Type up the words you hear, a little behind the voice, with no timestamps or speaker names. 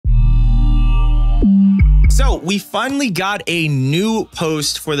So we finally got a new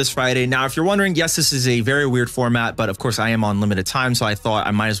post for this Friday. Now, if you're wondering, yes, this is a very weird format, but of course I am on limited time. So I thought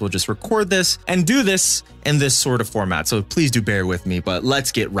I might as well just record this and do this in this sort of format. So please do bear with me, but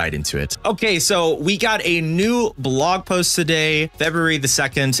let's get right into it. Okay, so we got a new blog post today, February the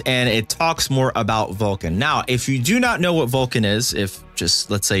 2nd, and it talks more about Vulkan. Now, if you do not know what Vulkan is, if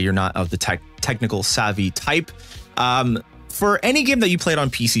just let's say you're not of the technical savvy type, for any game that you played on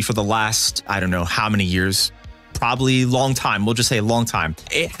PC for the last, I don't know how many years, probably long time, we'll just say a long time,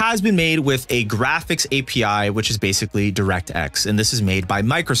 it has been made with a graphics API, which is basically DirectX, and this is made by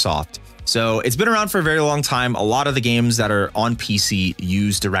Microsoft. So it's been around for a very long time. A lot of the games that are on PC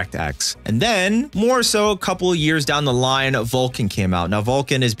use DirectX. And then more so a couple of years down the line, Vulkan came out. Now,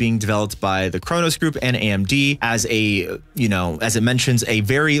 Vulkan is being developed by the Kronos Group and AMD as a, as it mentions, a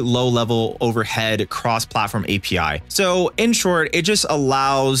very low level overhead cross-platform API. So in short, it just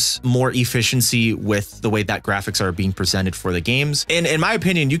allows more efficiency with the way that graphics are being presented for the games. And in my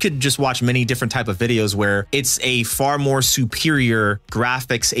opinion, you could just watch many different type of videos where it's a far more superior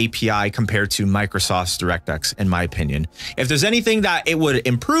graphics API compared to Microsoft's DirectX, in my opinion. If there's anything that it would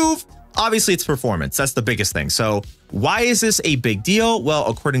improve, obviously it's performance. That's the biggest thing. So why is this a big deal? Well,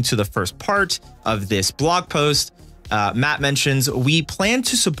 according to the first part of this blog post, Matt mentions, we plan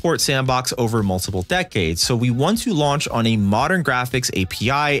to support S&box over multiple decades. So we want to launch on a modern graphics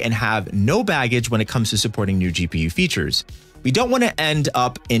API and have no baggage when it comes to supporting new GPU features. We don't want to end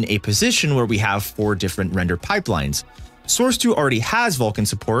up in a position where we have 4 different render pipelines. Source 2 already has Vulkan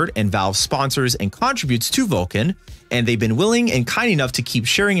support, and Valve sponsors and contributes to Vulkan, and they've been willing and kind enough to keep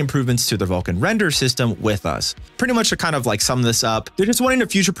sharing improvements to their Vulkan render system with us. Pretty much to kind of like sum this up, they're just wanting to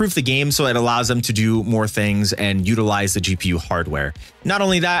future-proof the game so it allows them to do more things and utilize the GPU hardware. Not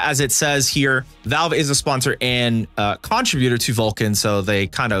only that, as it says here, Valve is a sponsor and contributor to Vulkan, so they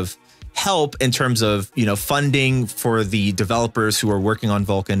kind of help in terms of, funding for the developers who are working on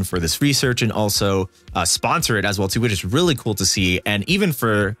Vulkan for this research, and also sponsor it as well too, which is really cool to see. And even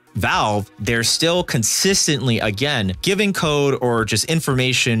for Valve, they're still consistently, again, giving code or just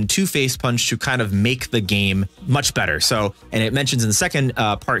information to Facepunch to kind of make the game much better. So, and it mentions in the second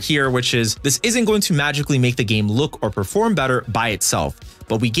part here, which is this isn't going to magically make the game look or perform better by itself,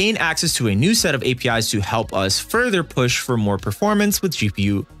 but we gain access to a new set of APIs to help us further push for more performance with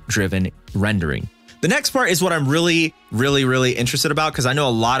GPU-driven rendering. The next part is what I'm really interested about, because I know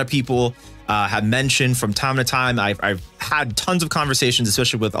a lot of people have mentioned from time to time. I've had tons of conversations,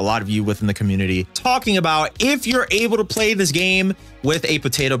 especially with a lot of you within the community, talking about if you're able to play this game with a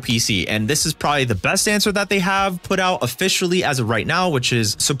potato PC. And this is probably the best answer that they have put out officially as of right now, which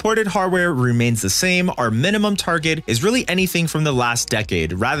is supported hardware remains the same. Our minimum target is really anything from the last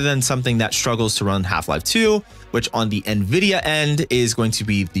decade, rather than something that struggles to run Half-Life 2, which on the NVIDIA end is going to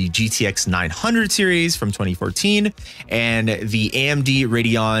be the GTX 900 series from 2014 and the AMD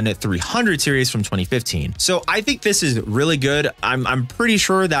Radeon 300 series from 2015. So I think this is really good. I'm pretty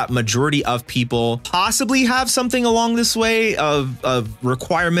sure that majority of people possibly have something along this way of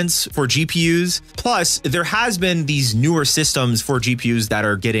requirements for GPUs. Plus, there has been these newer systems for GPUs that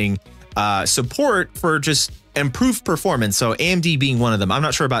are getting support for just improved performance. So AMD being one of them. I'm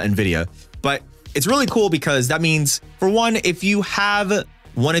not sure about NVIDIA, but it's really cool because that means, for one, if you have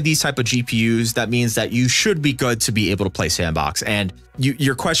one of these type of GPUs, that means that you should be good to be able to play S&box, and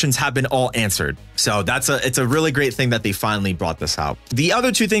your questions have been all answered. So it's a really great thing that they finally brought this out. The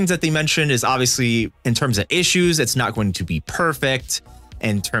other 2 things that they mentioned is obviously in terms of issues, it's not going to be perfect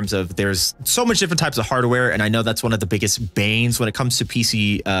in terms of there's so much different types of hardware. And I know that's one of the biggest banes when it comes to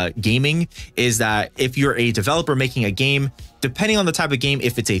PC gaming, is that if you're a developer making a game, depending on the type of game,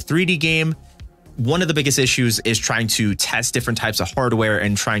 if it's a 3D game, one of the biggest issues is trying to test different types of hardware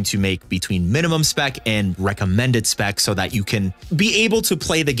and trying to make between minimum spec and recommended spec so that you can be able to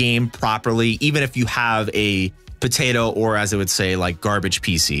play the game properly, even if you have a potato, or as I would say, like garbage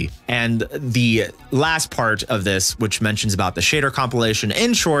PC. And the last part of this, which mentions about the shader compilation,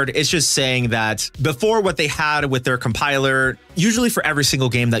 in short, is just saying that before, what they had with their compiler, usually for every single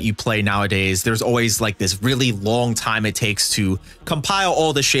game that you play nowadays, there's always like this really long time it takes to compile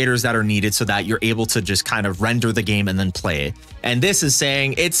all the shaders that are needed so that you're able to just kind of render the game and then play it. And this is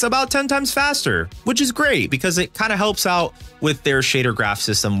saying it's about 10 times faster, which is great because it kind of helps out with their shader graph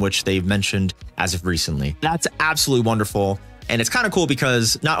system, which they've mentioned as of recently. That's absolutely wonderful. And it's kind of cool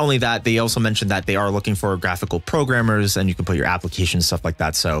because not only that, they also mentioned that they are looking for graphical programmers and you can put your application, stuff like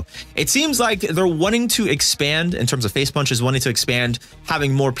that. So it seems like they're wanting to expand in terms of Facepunch is wanting to expand,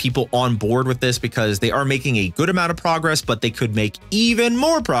 having more people on board with this because they are making a good amount of progress, but they could make even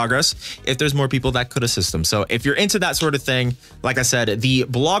more progress if there's more people that could assist them. So if you're into that sort of thing, like I said, the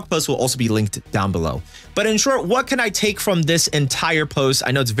blog post will also be linked down below. But in short, what can I take from this entire post?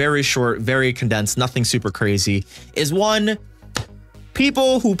 I know it's very short, very condensed, nothing super crazy, is one,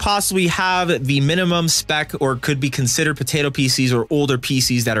 people who possibly have the minimum spec or could be considered potato PCs or older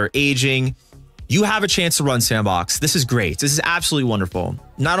PCs that are aging, you have a chance to run S&box. This is great. This is absolutely wonderful.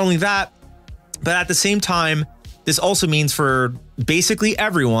 Not only that, but at the same time, this also means for basically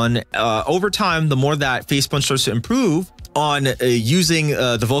everyone, over time, the more that Facepunch starts to improve on using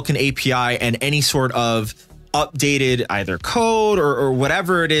the Vulkan API and any sort of updated either code or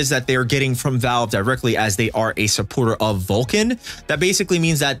whatever it is that they're getting from Valve directly as they are a supporter of Vulkan, that basically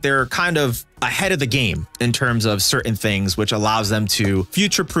means that they're kind of ahead of the game in terms of certain things, which allows them to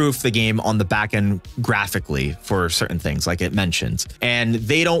future-proof the game on the back end graphically for certain things like it mentions. And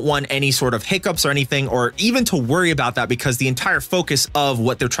they don't want any sort of hiccups or anything, or even to worry about that, because the entire focus of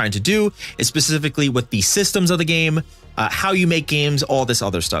what they're trying to do is specifically with the systems of the game, how you make games, all this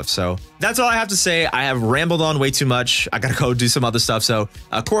other stuff. So that's all I have to say. I have rambled on way too much. I gotta go do some other stuff. So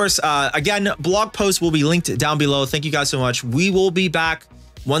of course, again, blog post will be linked down below. Thank you guys so much. We will be back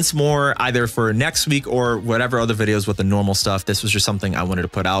once more, either for next week or whatever other videos with the normal stuff. This was just something I wanted to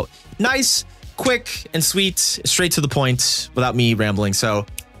put out. Nice, quick, and sweet, straight to the point without me rambling. So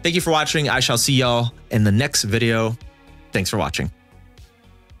thank you for watching. I shall see y'all in the next video. Thanks for watching.